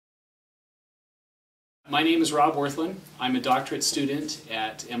My name is Robb Wirthlin. I'm a doctorate student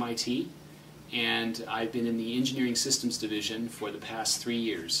at MIT, and I've been in the Engineering Systems Division for the past 3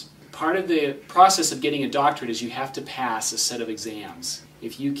 years. Part of the process of getting a doctorate is you have to pass a set of exams.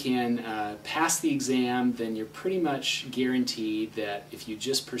 If you can pass the exam, then you're pretty much guaranteed that if you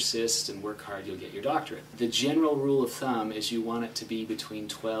just persist and work hard, you'll get your doctorate. The general rule of thumb is you want it to be between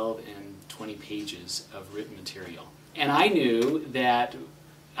 12 and 20 pages of written material. And I knew that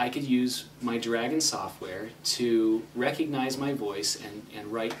I could use my Dragon software to recognize my voice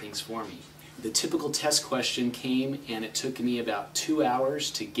and write things for me. The typical test question came, and it took me about 2 hours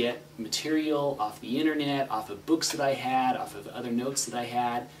to get material off the internet, off of books that I had, off of other notes that I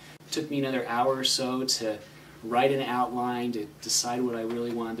had. It took me another hour or so to write an outline, to decide what I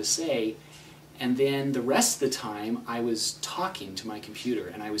really wanted to say. And then the rest of the time I was talking to my computer,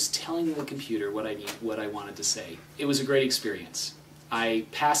 and I was telling the computer what I wanted to say. It was a great experience. I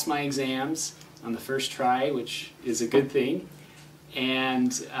passed my exams on the first try, which is a good thing,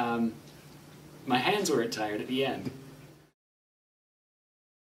 and my hands weren't tired at the end.